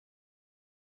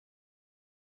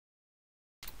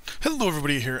Hello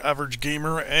everybody, here Average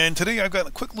Gamer, and today I've got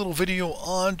a quick little video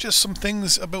on just some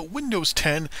things about Windows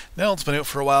 10. Now it's been out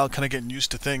for a while, kind of getting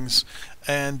used to things,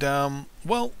 and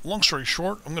well, long story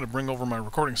short, I'm going to bring over my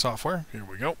recording software. Here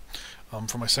we go.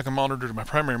 From my second monitor to my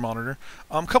primary monitor.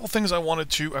 A couple things I wanted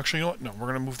to, actually, you know what, no, we're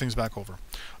going to move things back over.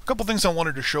 A couple things I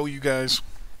wanted to show you guys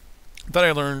that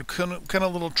I learned, kind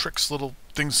of little tricks, little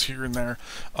things here and there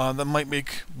that might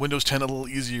make Windows 10 a little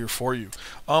easier for you.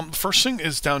 The first thing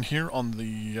is down here on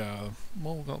the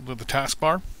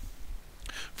taskbar.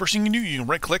 First thing you do, you can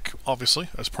right-click, obviously,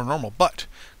 as per normal. But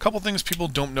a couple things people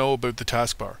don't know about the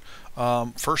taskbar.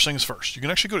 First things first, you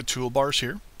can actually go to Toolbars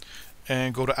here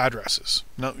and go to Addresses.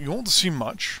 Now you won't see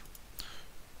much,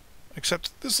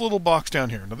 except this little box down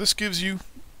here. Now this gives you,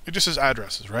 it just says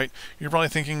addresses, right? You're probably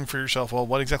thinking for yourself, well,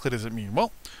 what exactly does it mean?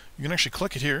 Well, you can actually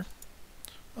click it here.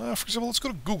 For example, let's go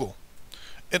to Google.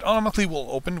 It automatically will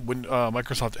open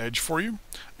Microsoft Edge for you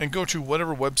and go to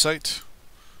whatever website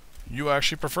you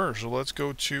actually prefer. So let's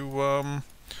go to,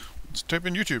 let's type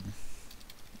in YouTube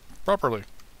properly.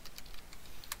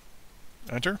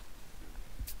 Enter.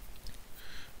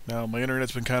 Now, my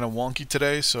internet's been kind of wonky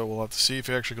today, so we'll have to see if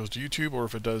it actually goes to YouTube or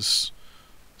if it does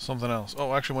something else.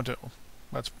 Oh, actually went to...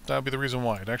 that would be the reason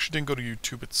why. It actually didn't go to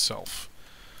YouTube itself.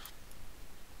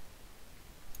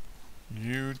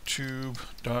 YouTube.com.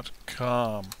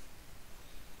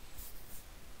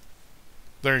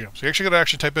 There you go. So you actually got to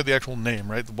actually type in the actual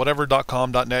name, right?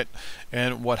 Whatever.com, .net,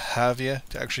 and what have you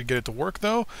to actually get it to work,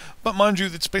 though. But mind you,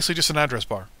 it's basically just an address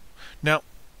bar. Now,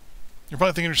 you're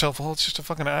probably thinking to yourself, well, it's just a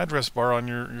fucking address bar on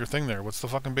your thing there. What's the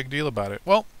fucking big deal about it?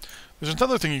 Well, there's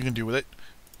another thing you can do with it.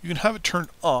 You can have it turned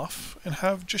off and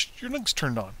have just your links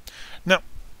turned on. Now,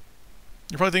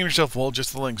 you're probably thinking to yourself, well,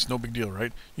 just the links, no big deal,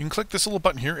 right? You can click this little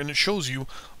button here and it shows you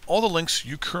all the links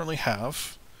you currently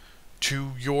have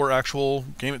to your actual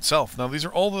game itself. Now, these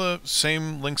are all the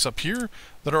same links up here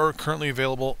that are currently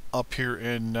available up here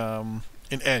in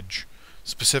Edge,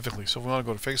 specifically. So if we want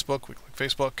to go to Facebook, we click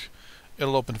Facebook.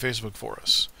 It'll open Facebook for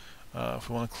us. If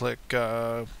we want to click,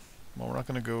 well, we're not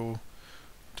going to go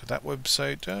to that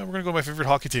website. We're going to go to my favorite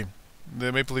hockey team,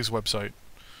 the Maple Leafs website.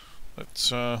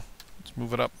 Let's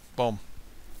move it up. Boom.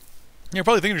 You're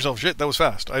probably thinking to yourself, shit, that was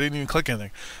fast. I didn't even click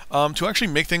anything. To actually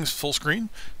make things full screen,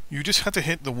 you just have to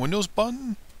hit the Windows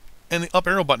button and the up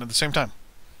arrow button at the same time.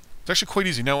 It's actually quite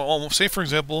easy. Now, say, for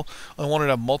example, I wanted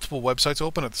to have multiple websites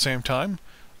open at the same time.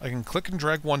 I can click and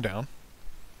drag one down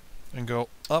and go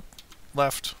up,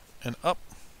 left, and up.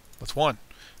 That's one.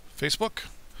 Facebook.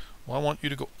 Well, I want you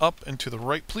to go up and to the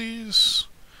right, please.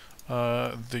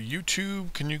 The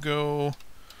YouTube, can you go...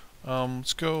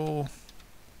 let's go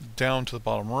down to the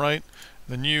bottom right.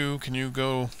 Then can you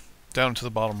go down to the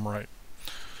bottom right.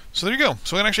 So there you go.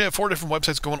 So I can actually have 4 different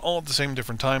websites going all at the same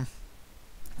different time.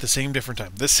 This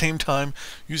same time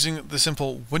using the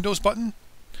simple Windows button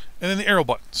and then the arrow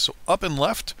button. So up and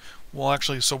left will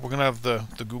actually, so we're going to have the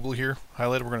Google here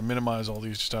highlighted. We're going to minimize all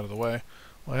these just out of the way.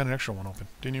 Well, I had an extra one open.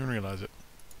 Didn't even realize it.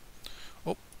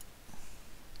 Oh.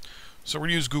 So we're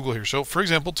going to use Google here. So for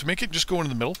example, to make it just go into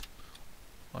the middle,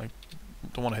 I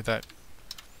don't want to hit that.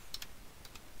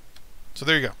 So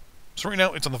there you go. So right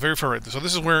now it's on the very far right. So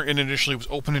this is where it initially was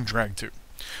open and dragged to.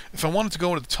 If I wanted to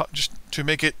go to the top, just to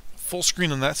make it full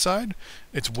screen on that side,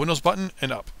 it's Windows button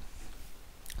and up.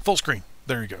 Full screen.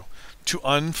 There you go. To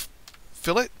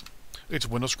unfill it, it's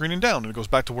Windows screen and down, and it goes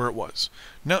back to where it was.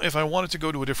 Now, if I wanted to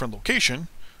go to a different location,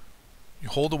 you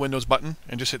hold the Windows button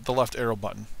and just hit the left arrow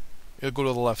button. It'll go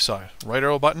to the left side. Right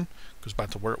arrow button goes back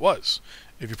to where it was.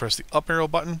 If you press the up arrow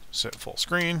button, set full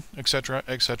screen, etc.,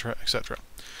 etc., etc.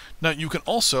 Now, you can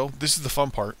also, this is the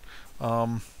fun part,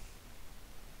 well,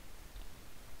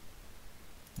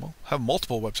 have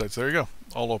multiple websites. There you go,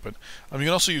 all open. You can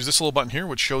also use this little button here,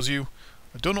 which shows you,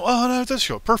 I don't know, oh, no, it does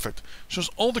show it, perfect. Shows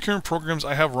all the current programs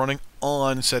I have running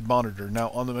on said monitor. Now,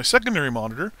 on my secondary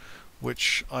monitor,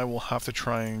 which I will have to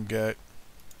try and get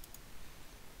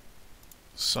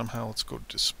somehow, let's go to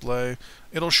display.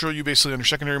 It'll show you basically on your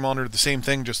secondary monitor the same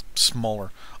thing, just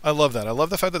smaller. I love that. I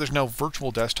love the fact that there's now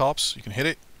virtual desktops. You can hit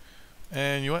it,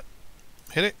 and you what?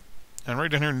 Hit it, and right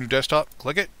down here, new desktop,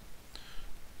 click it,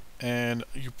 and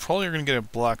you probably are going to get a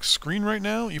black screen right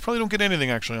now. You probably don't get anything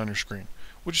actually on your screen,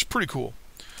 which is pretty cool.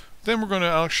 Then we're going to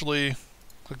actually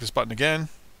click this button again.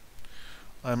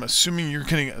 I'm assuming you're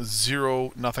getting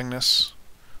 0 nothingness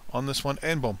on this one,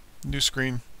 and boom, new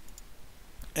screen.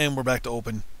 And we're back to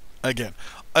open again.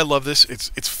 I love this.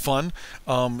 It's fun.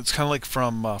 It's kind of like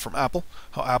from Apple,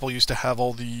 how Apple used to have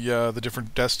all the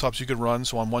different desktops you could run.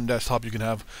 So on one desktop you can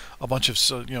have a bunch of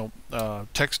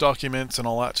text documents and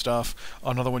all that stuff.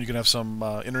 On another one you can have some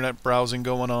internet browsing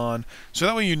going on. So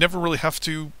that way you never really have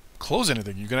to close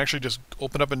anything. You can actually just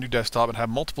open up a new desktop and have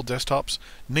multiple desktops,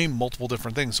 name multiple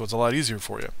different things, so it's a lot easier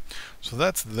for you. So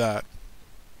that's that.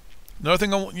 Another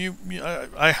thing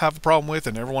I have a problem with,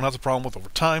 and everyone has a problem with over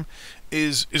time,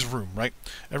 is room, right?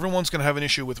 Everyone's going to have an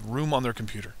issue with room on their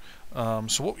computer.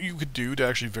 So what you could do to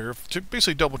actually verify, to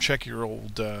basically double check your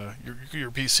old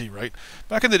your PC, right?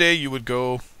 Back in the day, you would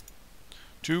go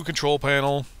to Control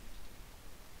Panel,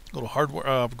 go to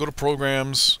Hardware, go to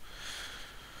Programs,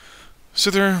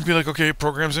 sit there and be like, okay,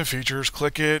 Programs and Features,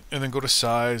 click it, and then go to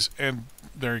Size, and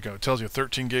there you go. It tells you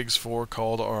 13 gigs for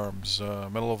Call to Arms.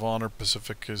 Medal of Honor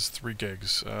Pacific is 3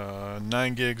 gigs.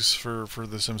 9 gigs for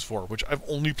The Sims 4, which I've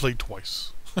only played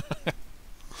twice.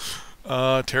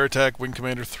 Terra Tech, Wing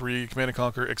Commander 3, Command &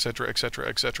 Conquer, etc., etc.,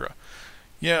 etc.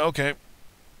 Yeah, okay.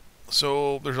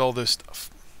 So there's all this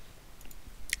stuff.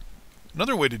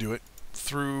 Another way to do it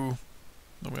through...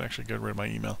 I'm going to actually get rid of my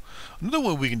email. Another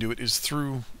way we can do it is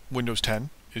through Windows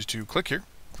 10, is to click here.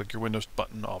 Click your Windows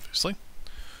button, obviously.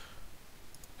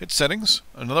 Hit Settings.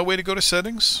 Another way to go to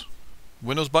Settings,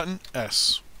 Windows button,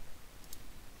 S.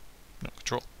 No,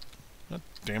 Control. Oh,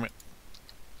 damn it.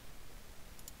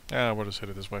 We'll just hit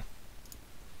it this way.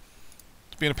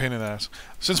 It's being a pain in the ass.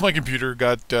 Since my computer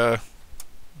got that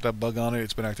bug on it,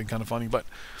 it's been acting kind of funny, but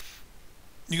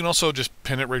you can also just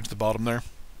pin it right to the bottom there.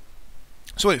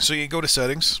 So wait, so you go to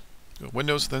Settings, go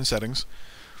Windows, then Settings,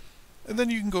 and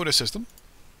then you can go to System,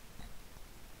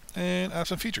 and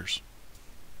Apps and Features.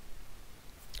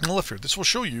 On the left here, this will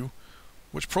show you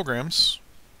which programs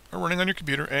are running on your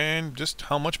computer and just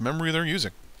how much memory they're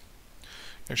using.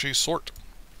 Actually, sort.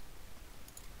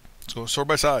 Let's go sort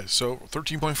by size. So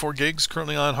 13.4 gigs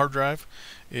currently on hard drive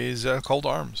is Call to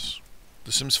Arms.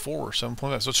 The Sims 4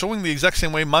 7.5. So it's showing the exact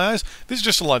same way. In my eyes, this is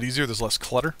just a lot easier. There's less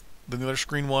clutter than the other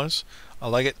screen was. I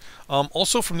like it.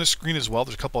 Also from this screen as well,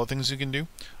 there's a couple of things you can do.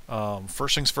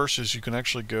 First things first is you can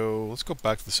actually go, let's go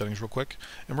back to the settings real quick,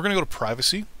 and we're going to go to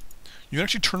Privacy. You can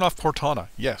actually turn off Cortana.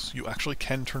 Yes, you actually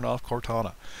can turn off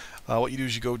Cortana. What you do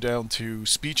is you go down to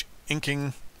Speech,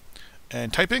 Inking,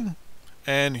 and Typing,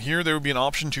 and here there will be an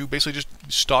option to basically just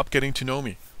stop getting to know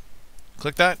me.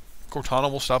 Click that,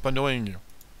 Cortana will stop annoying you.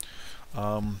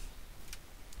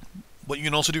 What you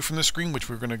can also do from this screen, which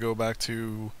we're going to go back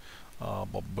to I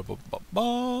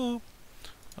believe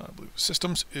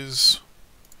Systems, is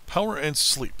Power and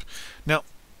Sleep. Now,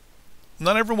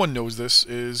 not everyone knows this.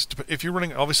 Is if you're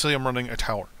running, obviously I'm running a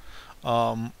tower.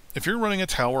 If you're running a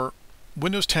tower,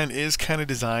 Windows 10 is kind of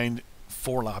designed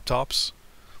for laptops.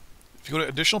 If you go to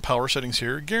additional power settings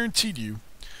here, guaranteed you,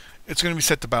 it's going to be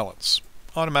set to balance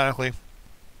automatically.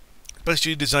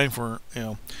 Basically designed for,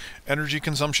 energy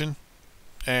consumption,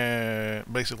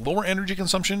 and basically lower energy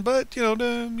consumption, but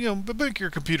to make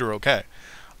your computer okay.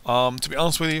 To be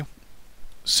honest with you,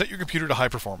 set your computer to high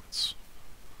performance.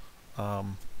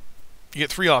 You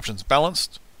get 3 options: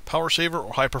 balanced, power saver,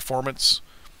 or high performance.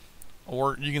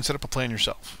 Or you can set up a plan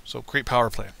yourself. So create power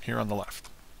plan here on the left.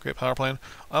 Create power plan.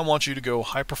 I want you to go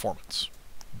high performance.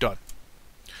 Done.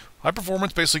 High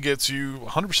performance basically gets you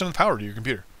 100% of the power to your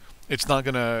computer. It's not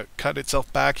going to cut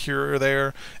itself back here or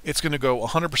there. It's going to go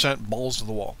 100% balls to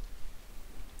the wall.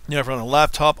 If you're on a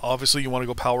laptop, obviously you want to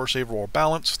go power saver or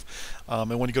balanced.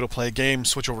 And when you go to play a game,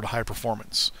 switch over to high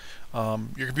performance.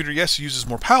 Your computer, yes, uses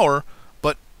more power,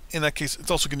 but in that case, it's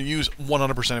also going to use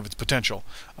 100% of its potential.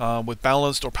 With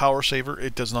balanced or power saver,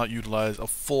 it does not utilize a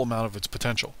full amount of its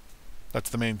potential. That's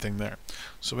the main thing there.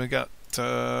 So we got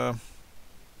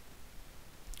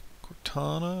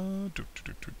Cortana,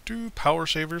 power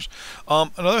savers.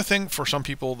 Another thing for some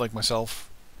people like myself,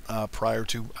 prior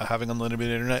to having unlimited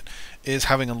internet, is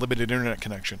having unlimited internet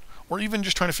connection, or even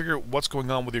just trying to figure out what's going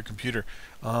on with your computer,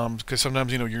 because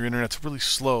sometimes your internet's really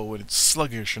slow and it's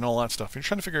sluggish and all that stuff. You're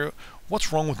trying to figure out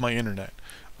what's wrong with my internet,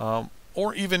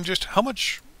 or even just how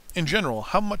much in general,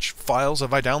 how much files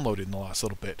have I downloaded in the last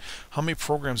little bit, how many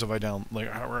programs have I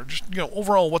downloaded, just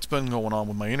overall what's been going on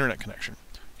with my internet connection.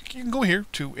 You can go here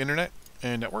to Internet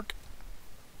and Network.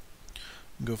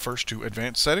 Go first to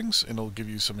Advanced Settings, and it'll give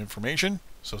you some information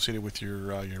associated with your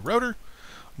router.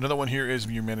 Another one here is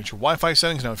you manage your Wi-Fi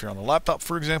settings. Now, if you're on a laptop,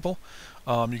 for example,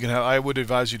 you can have. I would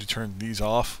advise you to turn these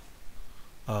off.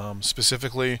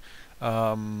 Specifically,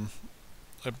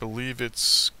 I believe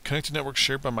it's connected network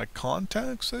shared by my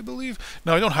contacts. I believe.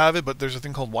 Now, I don't have it, but there's a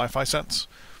thing called Wi-Fi Sense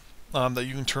that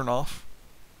you can turn off.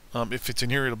 If it's in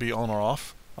here, it'll be on or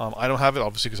off. I don't have it,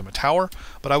 obviously, because I'm a tower,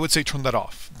 but I would say turn that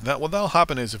off. What that'll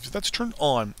happen is, if that's turned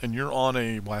on and you're on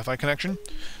a Wi-Fi connection,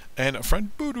 and a friend,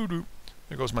 there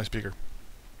goes my speaker.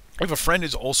 If a friend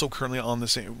is also currently on the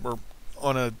same, or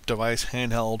on a device,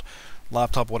 handheld,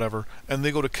 laptop, whatever, and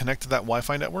they go to connect to that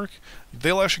Wi-Fi network,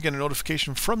 they'll actually get a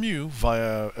notification from you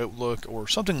via Outlook or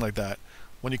something like that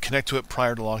when you connect to it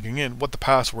prior to logging in, what the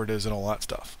password is and all that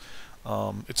stuff.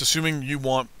 It's assuming you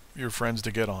want your friends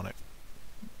to get on it.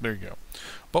 There you go.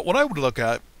 But what I would look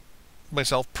at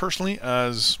myself personally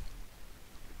as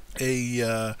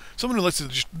someone who likes to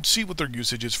just see what their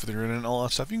usage is for their internet and all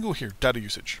that stuff, you can go here, data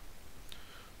usage.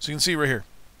 So you can see right here.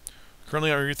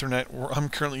 Currently our Ethernet, I'm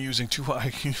currently using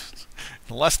in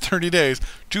the last 30 days,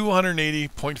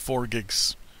 280.4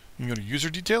 gigs. You can go to user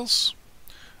details,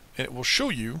 and it will show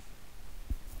you.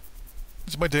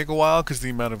 This might take a while because the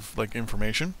amount of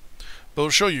information, but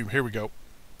it'll show you. Here we go.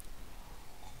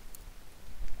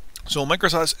 So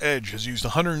Microsoft's Edge has used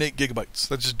 108 gigabytes.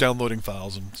 That's just downloading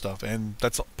files and stuff, and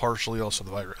that's partially also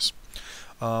the virus.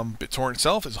 BitTorrent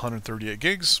itself is 138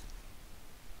 gigs.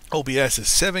 OBS is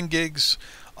 7 gigs.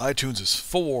 iTunes is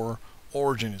 4.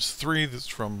 Origin is 3. That's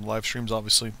from live streams,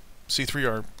 obviously. C3,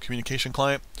 our communication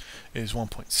client, is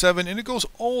 1.7, and it goes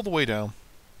all the way down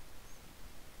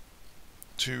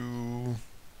to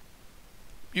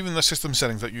even the system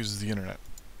settings that uses the internet.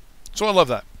 So I love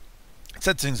that. It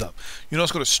sets things up. You can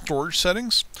also go to storage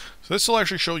settings. So this will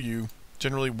actually show you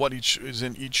generally what each is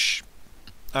in each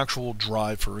actual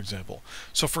drive, for example.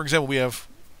 So for example, we have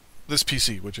this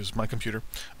PC, which is my computer.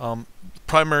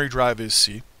 Primary drive is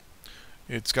C.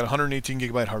 It's got a 118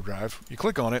 gigabyte hard drive. You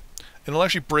click on it, and it'll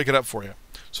actually break it up for you.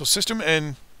 So system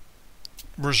and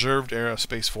reserved area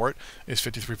space for it is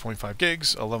 53.5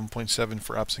 gigs, 11.7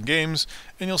 for apps and games,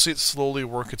 and you'll see it slowly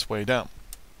work its way down.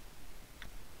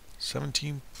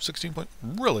 17, 16 point,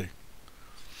 really?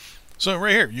 So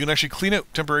right here, you can actually clean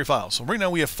out temporary files. So right now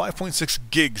we have 5.6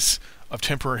 gigs of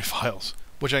temporary files,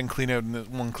 which I can clean out in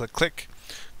one quick click.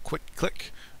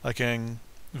 I can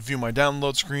view my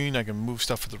download screen. I can move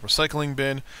stuff to the recycling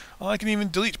bin. I can even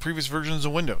delete previous versions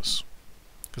of Windows,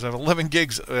 because I have 11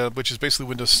 gigs, which is basically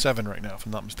Windows 7 right now, if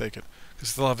I'm not mistaken, because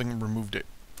still haven't removed it.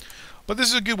 But this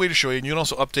is a good way to show you, and you can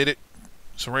also update it.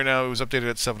 So right now it was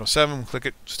updated at 707. Click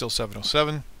it, still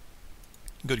 707.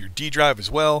 Go to your D drive as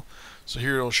well. So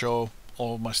here it'll show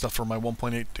all of my stuff for my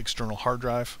 1.8 external hard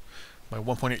drive, my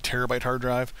 1.8 terabyte hard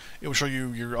drive. It will show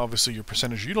you obviously your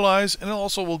percentage utilized, and it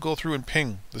also will go through and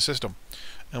ping the system,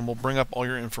 and will bring up all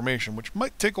your information, which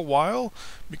might take a while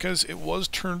because it was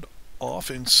turned off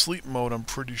in sleep mode, I'm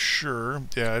pretty sure.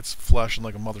 Yeah, it's flashing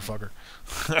like a motherfucker.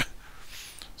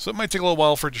 So it might take a little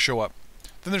while for it to show up.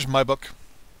 Then there's MyBook.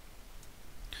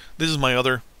 This is my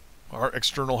other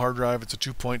external hard drive. It's a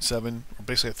 2.7, or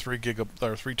basically a 3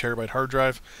 terabyte hard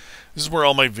drive. This is where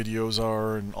all my videos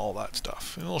are and all that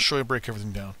stuff. And it'll show you break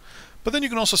everything down. But then you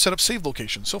can also set up save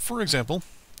locations. So for example,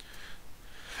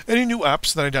 any new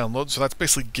apps that I download, so that's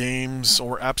basically games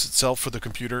or apps itself for the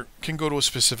computer, can go to a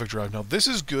specific drive. Now this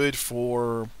is good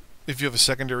for if you have a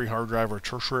secondary hard drive or a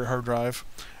tertiary hard drive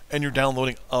and you're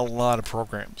downloading a lot of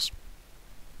programs.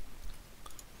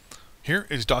 Here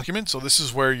is documents. So this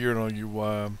is where you're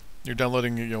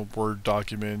downloading Word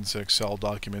documents, Excel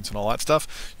documents, and all that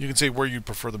stuff. You can say where you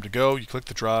prefer them to go. You click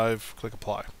the drive, click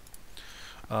apply.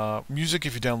 Music,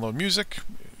 if you download music,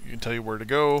 you can tell you where to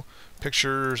go.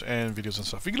 Pictures and videos and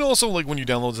stuff. You can also, when you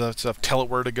download that stuff, tell it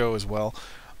where to go as well.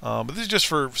 But this is just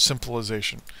for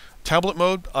simplification. Tablet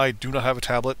mode, I do not have a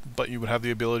tablet, but you would have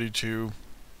the ability to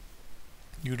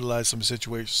utilize some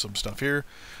stuff here.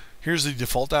 Here's the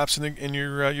default apps in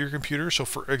your computer. So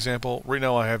for example, right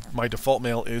now I have my default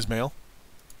mail is Mail.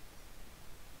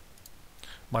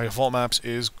 My default maps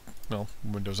is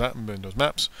Windows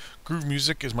Maps. Groove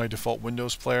Music is my default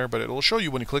Windows player, but it'll show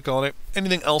you when you click on it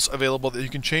anything else available that you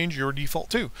can change your default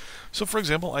to. So for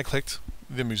example, I clicked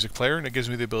the music player, and it gives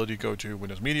me the ability to go to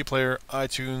Windows Media Player,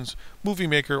 iTunes, Movie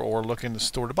Maker, or look in the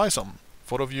store to buy something.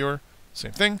 Photo Viewer,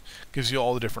 same thing, gives you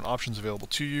all the different options available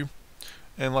to you.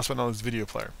 And last but not least, Video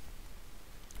Player.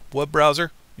 Web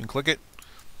browser, you can click it.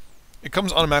 It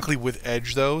comes automatically with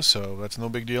Edge though, so that's no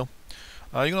big deal.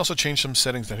 You can also change some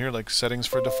settings down here, like settings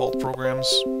for default programs.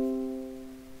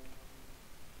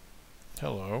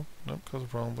 Hello. Nope, cause a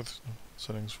problem with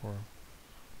settings for...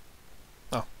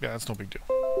 Oh, yeah, that's no big deal.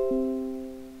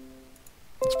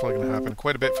 It's probably going to happen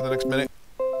quite a bit for the next minute.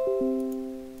 There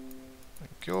we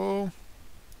go.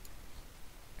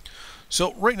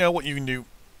 So right now what you can do,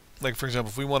 like for example,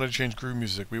 if we wanted to change Groove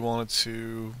Music, we wanted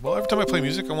to... Well, every time I play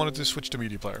music, I wanted to switch to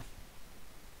Media Player.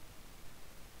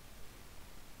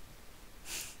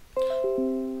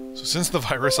 So since the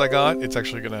virus I got, it's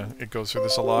actually it goes through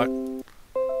this a lot.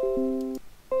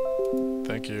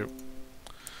 Thank you.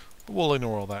 But we'll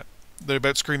ignore all that. the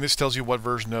About screen, this tells you what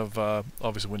version of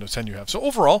obviously Windows 10 you have. So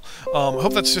overall, I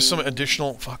hope that's just some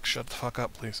additional shut the fuck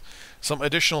up, please. Some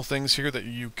additional things here that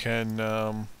you can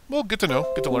well, get to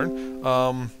know, get to learn.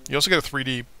 You also get a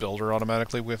 3D builder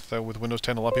automatically with Windows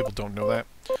 10. A lot of people don't know that.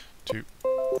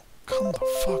 Come the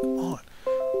fuck on,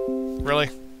 really?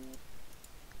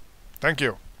 Thank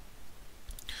you.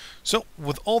 So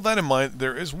with all that in mind,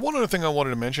 there is one other thing I wanted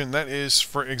to mention. That is,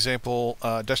 for example,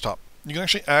 desktop. You can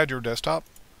actually add your desktop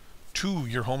to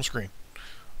your home screen.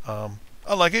 I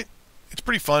like it. It's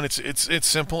pretty fun. It's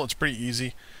simple. It's pretty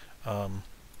easy.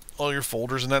 All your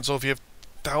folders and that. So if you have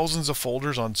thousands of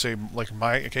folders on, say, like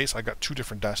my case, I got 2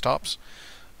 different desktops.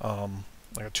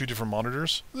 I got 2 different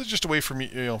monitors. It's just a way for me,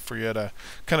 for you to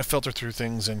kind of filter through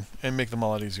things and make them a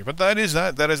lot easier. But that is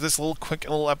this quick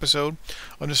little episode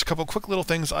on just a couple quick little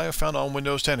things I have found on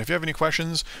Windows 10. If you have any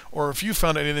questions, or if you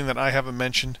found anything that I haven't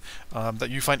mentioned that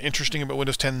you find interesting about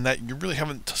Windows 10 that you really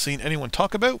haven't seen anyone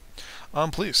talk about,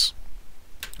 please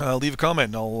leave a comment,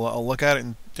 and I'll look at it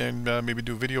and maybe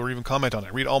do a video or even comment on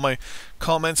it. Read all my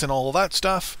comments and all of that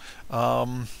stuff.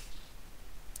 But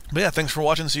yeah, thanks for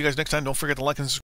watching. See you guys next time. Don't forget to like and subscribe.